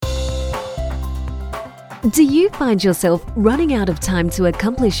Do you find yourself running out of time to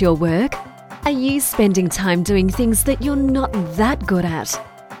accomplish your work? Are you spending time doing things that you're not that good at?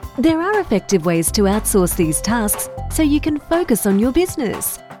 There are effective ways to outsource these tasks so you can focus on your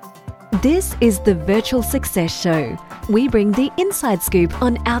business. This is the Virtual Success Show. We bring the inside scoop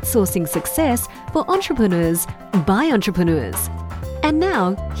on outsourcing success for entrepreneurs by entrepreneurs. And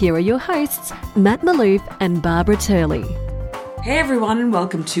now, here are your hosts, Matt Maloof and Barbara Turley. Hey everyone, and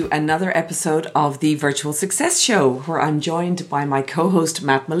welcome to another episode of the Virtual Success Show, where I'm joined by my co-host,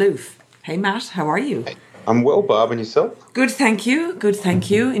 Matt Maloof. Hey Matt, how are you? I'm well, Barb, and yourself? Good, thank you. Good, thank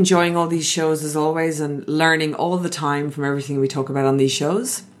you. Enjoying all these shows as always and learning all the time from everything we talk about on these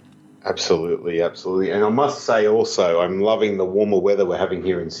shows. Absolutely, absolutely. And I must say also, I'm loving the warmer weather we're having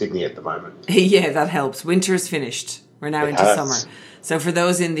here in Sydney at the moment. Yeah, that helps. Winter is finished. We're now into summer. So for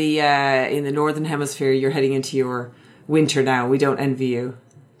those in the Northern Hemisphere, you're heading into your winter now. We don't envy you.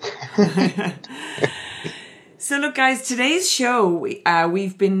 So look, guys, today's show,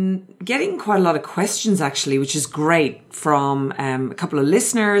 we've been getting quite a lot of questions, actually, which is great, from a couple of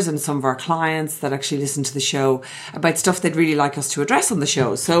listeners and some of our clients that actually listen to the show about stuff they'd really like us to address on the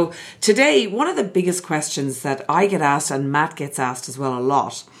show. So today, one of the biggest questions that I get asked, and Matt gets asked as well a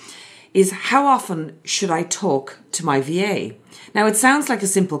lot, is how often should I talk to my VA? Now, it sounds like a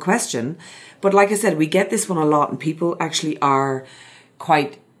simple question, but like I said, we get this one a lot and people actually are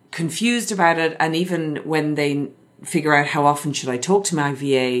quite confused about it. And even when they figure out how often should I talk to my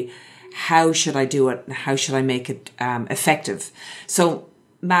VA, how should I do it and how should I make it effective? So,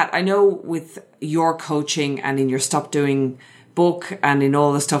 Matt, I know with your coaching and in your Stop Doing book and in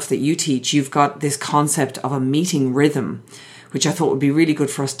all the stuff that you teach, you've got this concept of a meeting rhythm, which I thought would be really good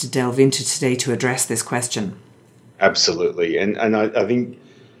for us to delve into today to address this question. Absolutely. And I think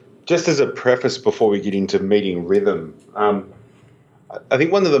just as a preface before we get into meeting rhythm, I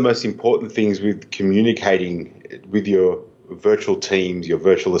think one of the most important things with communicating with your virtual teams, your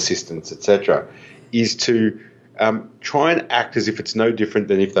virtual assistants, etc., is to try and act as if it's no different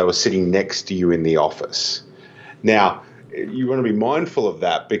than if they were sitting next to you in the office. Now, you want to be mindful of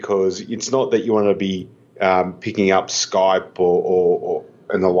that because it's not that you want to be picking up Skype or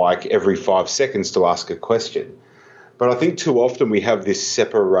and the like every 5 seconds to ask a question. But I think too often we have this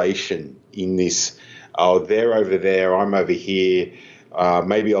separation in this, oh, they're over there, I'm over here.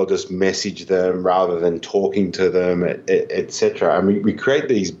 Maybe I'll just message them rather than talking to them, etc. I mean, we create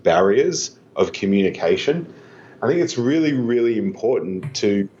these barriers of communication. I think it's really, really important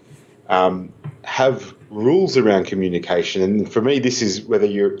to have rules around communication. And for me, this is whether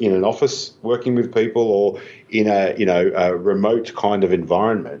you're in an office working with people or in a remote kind of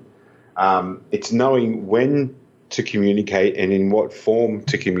environment. It's knowing when to communicate and in what form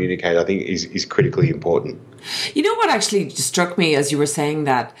to communicate, I think is critically important. You know what actually struck me as you were saying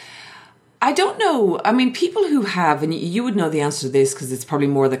that? I don't know. I mean, people who have, and you would know the answer to this because it's probably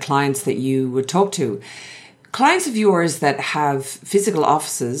more the clients that you would talk to. Clients of yours that have physical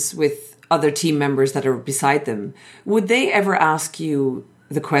offices with other team members that are beside them, would they ever ask you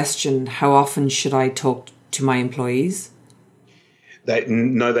the question, how often should I talk to my employees?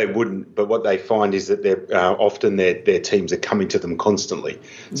 No, they wouldn't. But what they find is that they're often their teams are coming to them constantly.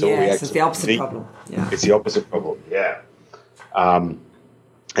 So yes, it's the opposite problem. Yeah. It's the opposite problem, yeah. And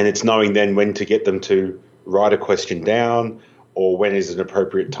it's knowing then when to get them to write a question down or when is an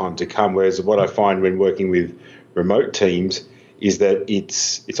appropriate time to come. Whereas what I find when working with remote teams is that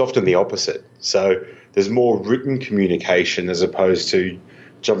it's often the opposite. So there's more written communication as opposed to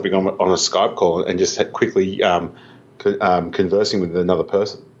jumping on a Skype call and just quickly conversing with another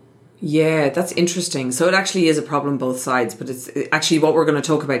person. Yeah, that's interesting. So it actually is a problem both sides, but it's actually what we're going to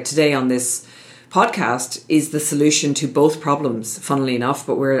talk about today on this podcast is the solution to both problems, funnily enough,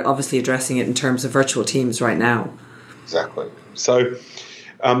 but we're obviously addressing it in terms of virtual teams right now. Exactly. So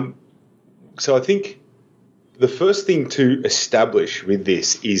I think the first thing to establish with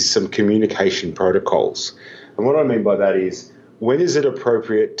this is some communication protocols. And what I mean by that is, when is it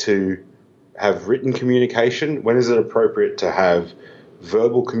appropriate to have written communication? When is it appropriate to have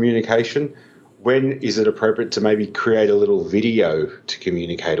verbal communication? When is it appropriate to maybe create a little video to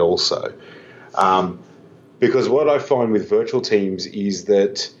communicate also? Because what I find with virtual teams is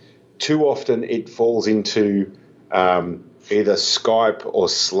that too often it falls into either Skype or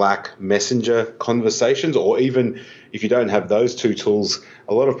Slack Messenger conversations, or even if you don't have those two tools,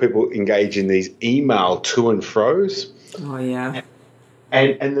 a lot of people engage in these email to and fro's. Oh, yeah.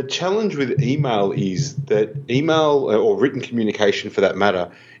 And the challenge with email is that email or written communication for that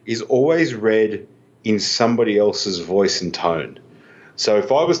matter is always read in somebody else's voice and tone. So if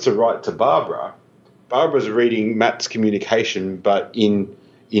I was to write to Barbara, Barbara's reading Matt's communication, but in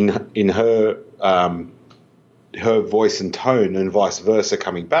her her voice and tone and vice versa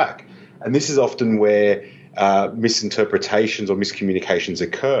coming back. And this is often where misinterpretations or miscommunications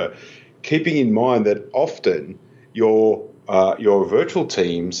occur. Keeping in mind that often your virtual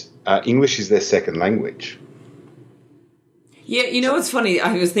teams, English is their second language. Yeah, it's funny.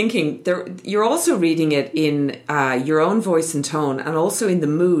 I was thinking you're also reading it in your own voice and tone, and also in the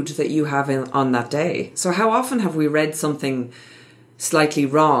mood that you have on that day. So how often have we read something slightly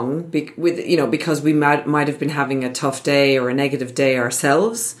wrong because we might have been having a tough day or a negative day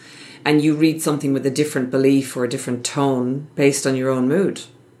ourselves, and you read something with a different belief or a different tone based on your own mood?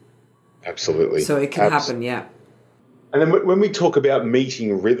 Absolutely. So it can happen, yeah. And then when we talk about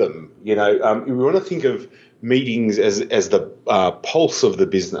meeting rhythm, we want to think of meetings as the pulse of the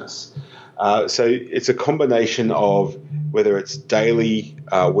business. So it's a combination of whether it's daily,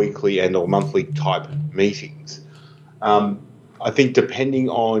 weekly, and or monthly type meetings. I think depending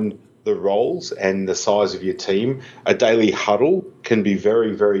on the roles and the size of your team, a daily huddle can be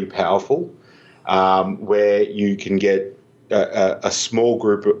very, very powerful, where you can get a small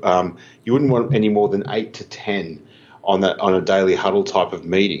group. You wouldn't want any more than 8 to 10 on a daily huddle type of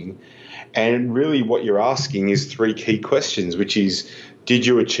meeting. And really what you're asking is 3 key questions, which is, did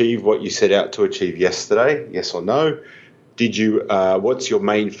you achieve what you set out to achieve yesterday? Yes or no? What's your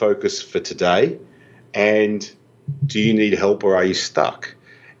main focus for today? And do you need help or are you stuck?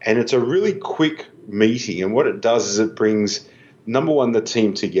 And it's a really quick meeting. And what it does is it brings, number one, the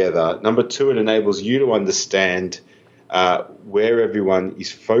team together. Number two, it enables you to understand where everyone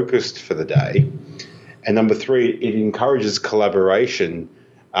is focused for the day. And number three, it encourages collaboration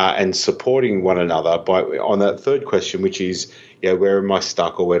and supporting one another on that third question, which is, where am I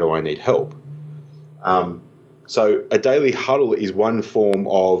stuck or where do I need help? So a daily huddle is one form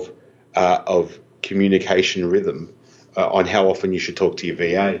of communication rhythm on how often you should talk to your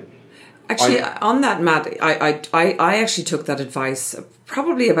VA. Actually, on that, Matt, I actually took that advice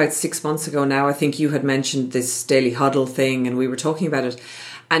probably about 6 months ago now. I think you had mentioned this daily huddle thing and we were talking about it.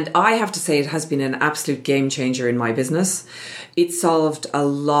 And I have to say it has been an absolute game changer in my business. It solved a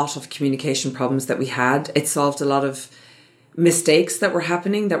lot of communication problems that we had. It solved a lot of mistakes that were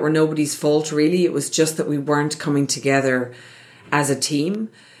happening that were nobody's fault, really. It was just that we weren't coming together as a team.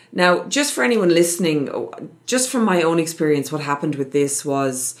 Now, just for anyone listening, just from my own experience, what happened with this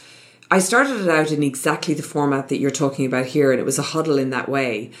was I started it out in exactly the format that you're talking about here, and it was a huddle in that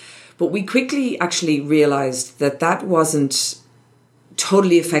way. But we quickly actually realized that wasn't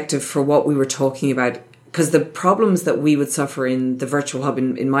totally effective for what we were talking about, because the problems that we would suffer in the virtual hub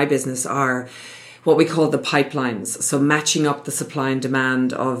in my business are what we call the pipelines. So matching up the supply and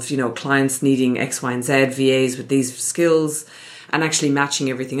demand of, clients needing X, Y, and Z, VAs with these skills, and actually matching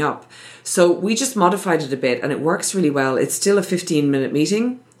everything up. So we just modified it a bit and it works really well. It's still a 15-minute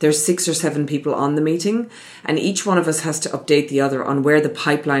meeting. There's 6 or 7 people on the meeting, and each one of us has to update the other on where the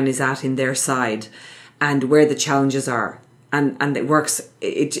pipeline is at in their side and where the challenges are. And it works.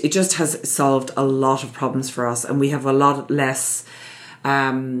 It just has solved a lot of problems for us, and we have a lot less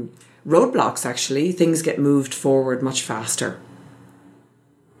roadblocks, actually. Things get moved forward much faster.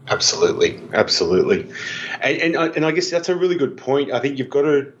 Absolutely. And I guess that's a really good point. I think you've got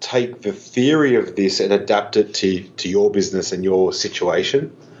to take the theory of this and adapt it to your business and your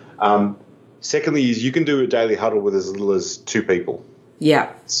situation. Secondly, is you can do a daily huddle with as little as 2 people.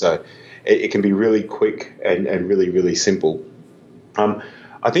 Yeah. So it can be really quick and really, really simple.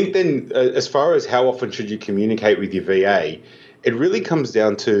 I think then as far as how often should you communicate with your VA, it really comes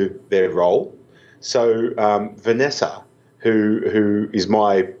down to their role. So Vanessa, who is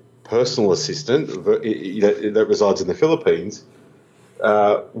my personal assistant that resides in the Philippines,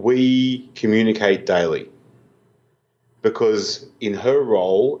 we communicate daily because in her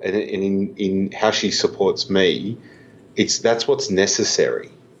role and in how she supports me, that's what's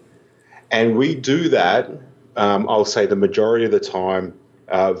necessary. And we do that, I'll say the majority of the time,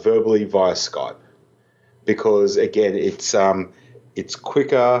 verbally via Skype, because again, it's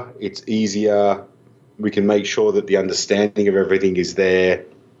quicker, it's easier. We can make sure that the understanding of everything is there,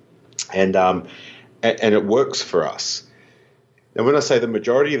 and it works for us. And when I say the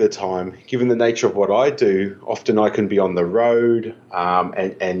majority of the time, given the nature of what I do, often I can be on the road,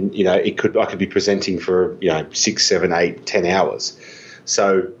 and I could be presenting for 6, 7, 8, 10 hours.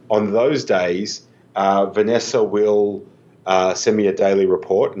 So on those days, Vanessa will send me a daily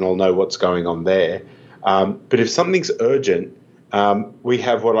report, and I'll know what's going on there. But if something's urgent, we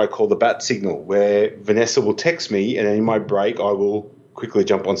have what I call the bat signal, where Vanessa will text me, and in my break, I will quickly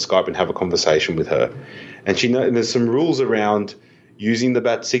jump on Skype and have a conversation with her. And and there's some rules around using the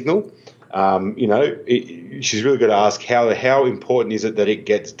bat signal. She's really got to ask how important is it that it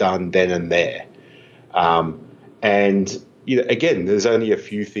gets done then and there. And again, there's only a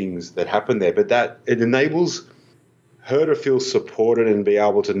few things that happen there, but that it enables her to feel supported and be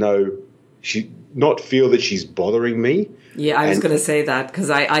able to know not feel that she's bothering me. Yeah, I was going to say that because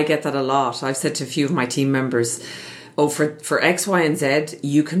I get that a lot. I've said to a few of my team members, for X, Y, and Z,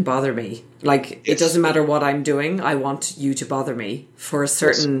 you can bother me. Like, it doesn't matter what I'm doing. I want you to bother me for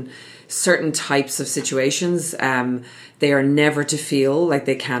certain types of situations. They are never to feel like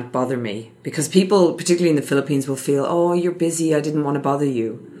they can't bother me, because people, particularly in the Philippines, will feel, oh, you're busy, I didn't want to bother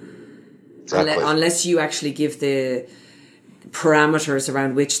you. Exactly. Unless you actually give the parameters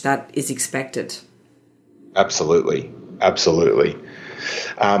around which that is expected. Absolutely.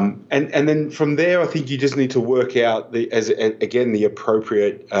 And then from there, I think you just need to work out the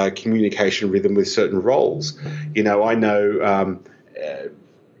appropriate communication rhythm with certain roles. I know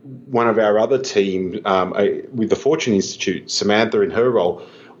one of our other team with the Fortune Institute, Samantha, in her role,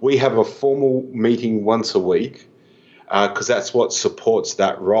 we have a formal meeting once a week because that's what supports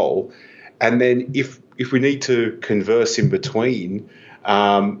that role. And then if we need to converse in between,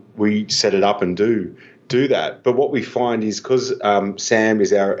 we set it up and do that. But what we find is, because Sam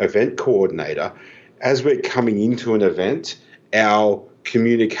is our event coordinator, as we're coming into an event, our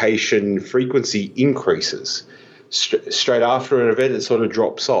communication frequency increases. Straight after an event, it sort of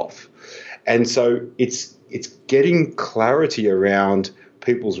drops off. And so it's getting clarity around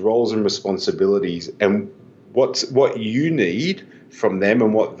people's roles and responsibilities and what you need from them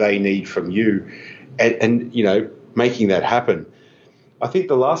and what they need from you, and making that happen. I think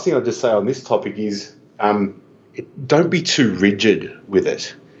the last thing I'll just say on this topic is don't be too rigid with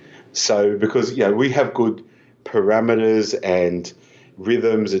it. So, because we have good parameters and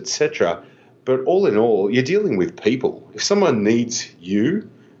rhythms, etc., but all in all, you're dealing with people. If someone needs you,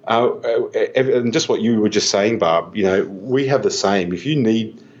 and just what you were just saying, Barb, we have the same. If you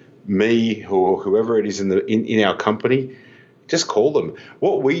need me or whoever it is in our company, just call them.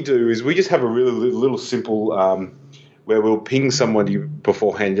 What we do is we just have a really little simple where we'll ping someone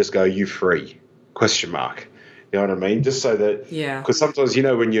beforehand, just go, "You free?" ? You know what I mean? Just so that, because sometimes,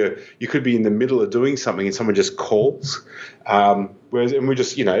 when you could be in the middle of doing something and someone just calls. Whereas, and we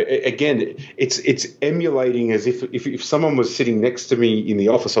just, again, it's emulating as if someone was sitting next to me in the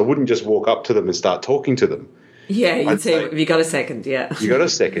office, I wouldn't just walk up to them and start talking to them. Yeah, you'd say, "Have you got a second?" Yeah. You got a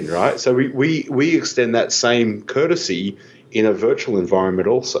second, right? So we extend that same courtesy in a virtual environment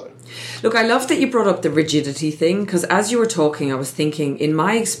also. Look, I love that you brought up the rigidity thing, because as you were talking, I was thinking, in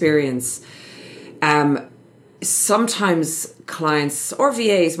my experience, sometimes clients or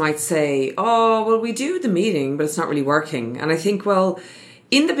VAs might say, "Oh, well, we do the meeting, but it's not really working." And I think, well,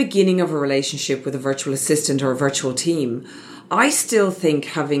 in the beginning of a relationship with a virtual assistant or a virtual team, I still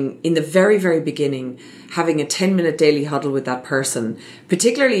think in the very, very beginning, having a 10-minute daily huddle with that person,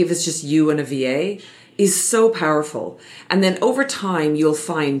 particularly if it's just you and a VA, is so powerful. And then over time, you'll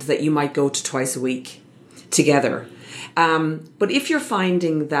find that you might go to twice a week together. But if you're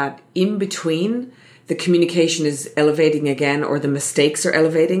finding that in between, the communication is elevating again, or the mistakes are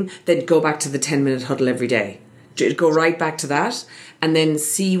elevating, then go back to the 10-minute huddle every day. Go right back to that, and then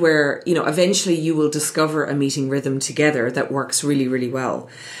see where, eventually you will discover a meeting rhythm together that works really, really well.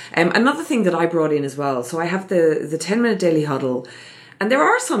 Another thing that I brought in as well, so I have the 10-minute daily huddle, and there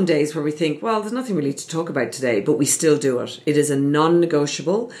are some days where we think, well, there's nothing really to talk about today, but we still do it. It is a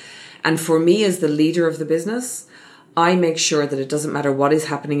non-negotiable. And for me, as the leader of the business, I make sure that it doesn't matter what is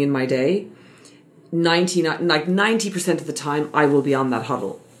happening in my day. 90% of the time, I will be on that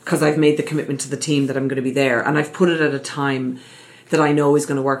huddle, because I've made the commitment to the team that I'm going to be there, and I've put it at a time that I know is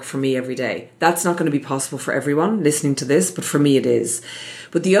going to work for me every day. That's not going to be possible for everyone listening to this, but for me it is.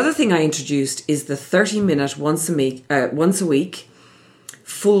 But the other thing I introduced is the 30-minute once a week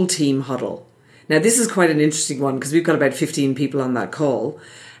full team huddle. Now, this is quite an interesting one, because we've got about 15 people on that call,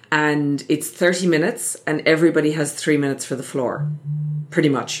 and it's 30 minutes and everybody has 3 minutes for the floor, pretty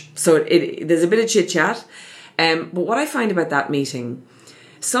much. So there's a bit of chit chat. But what I find about that meeting,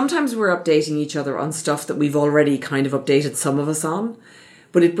 sometimes we're updating each other on stuff that we've already kind of updated some of us on,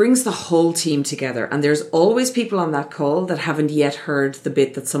 but it brings the whole team together. And there's always people on that call that haven't yet heard the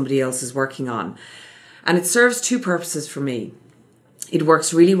bit that somebody else is working on. And it serves two purposes for me. It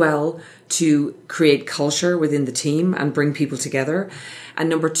works really well to create culture within the team and bring people together. And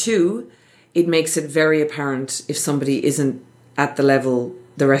number two, it makes it very apparent if somebody isn't at the level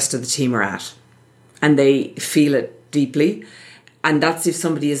the rest of the team are at, and they feel it deeply. And that's if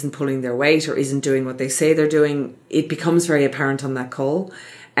somebody isn't pulling their weight or isn't doing what they say they're doing. It becomes very apparent on that call.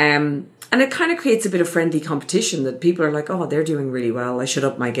 And it kind of creates a bit of friendly competition, that people are like, oh, they're doing really well, I should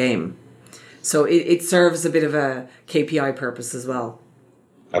up my game. So it serves a bit of a KPI purpose as well.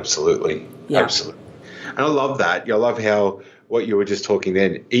 Absolutely. Yeah. Absolutely. And I love that. I love how what you were just talking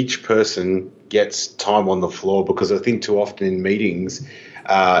then, each person gets time on the floor, because I think too often in meetings,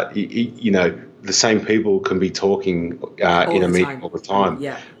 the same people can be talking in a meeting all the time.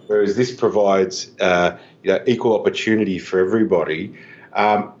 Yeah. Whereas this provides equal opportunity for everybody.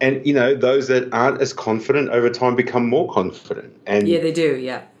 And those that aren't as confident over time become more confident. And yeah, they do,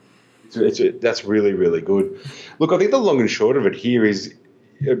 yeah. That's really, really good. Look, I think the long and short of it here is,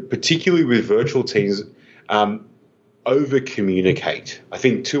 particularly with virtual teams, over-communicate. I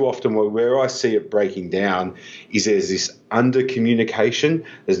think too often where I see it breaking down is there's this under-communication.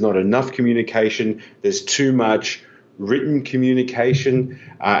 There's not enough communication. There's too much written communication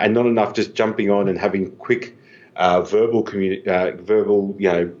and not enough just jumping on and having quick verbal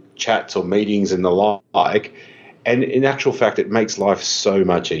chats or meetings and the like. And in actual fact, it makes life so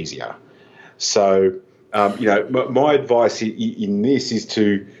much easier. So, my advice in this is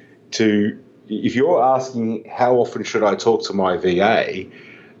to if you're asking how often should I talk to my VA,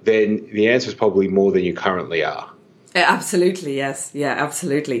 then the answer is probably more than you currently are. Absolutely, yes. Yeah,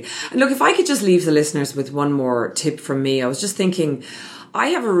 absolutely. And look, if I could just leave the listeners with one more tip from me, I was just thinking, I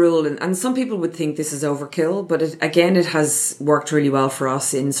have a rule, and some people would think this is overkill, but it has worked really well for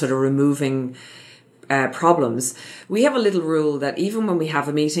us in sort of removing problems. We have a little rule that even when we have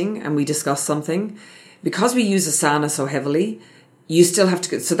a meeting and we discuss something, because we use Asana so heavily, you still have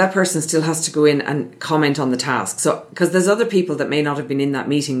to, so that person still has to go in and comment on the task. So, because there's other people that may not have been in that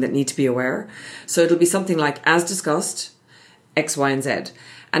meeting that need to be aware. So it'll be something like, as discussed, X, Y, and Z.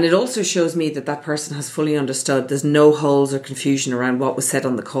 And it also shows me that person has fully understood. There's no holes or confusion around what was said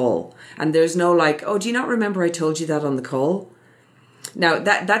on the call. And there's no like, oh, do you not remember I told you that on the call? Now,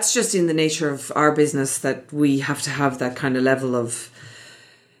 that's just in the nature of our business, that we have to have that kind of level of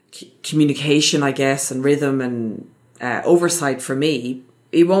communication, I guess, and rhythm and oversight for me.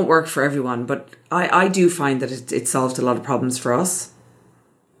 It won't work for everyone, but I do find that it solved a lot of problems for us.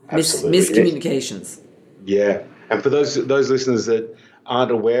 Absolutely. Miscommunications. Yeah. And for those listeners that aren't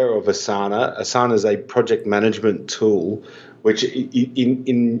aware of Asana is a project management tool which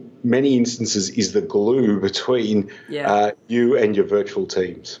in many instances is the glue between you and your virtual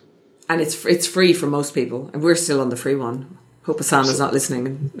teams. And it's free for most people, and we're still on the free one. Hope Asana's not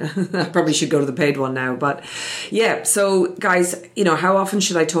listening. I probably should go to the paid one now. But yeah, so guys, how often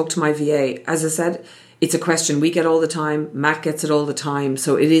should I talk to my VA? As I said, it's a question we get all the time. Matt gets it all the time.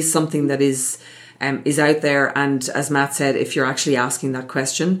 So it is something that is out there. And as Matt said, if you're actually asking that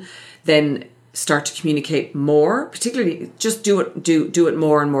question, then start to communicate more, particularly just do it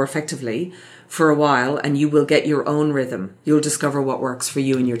more and more effectively for a while, and you will get your own rhythm. You'll discover what works for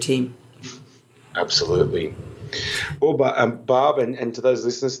you and your team. Absolutely. Well, Barb, and to those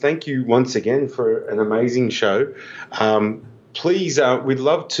listeners, thank you once again for an amazing show. Please, we'd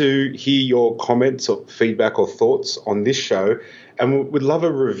love to hear your comments or feedback or thoughts on this show. And we'd love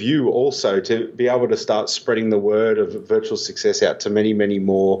a review also to be able to start spreading the word of virtual success out to many, many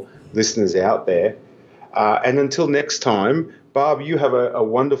more listeners out there. And until next time, Barb, you have a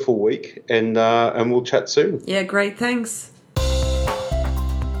wonderful week, and we'll chat soon. Yeah, great. Thanks.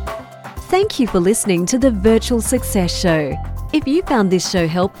 Thank you for listening to the Virtual Success Show. If you found this show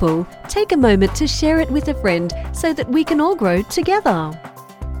helpful, take a moment to share it with a friend so that we can all grow together.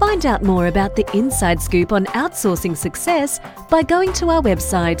 Find out more about the inside scoop on outsourcing success by going to our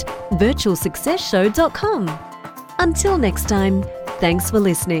website, virtualsuccessshow.com. Until next time, thanks for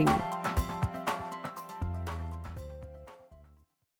listening.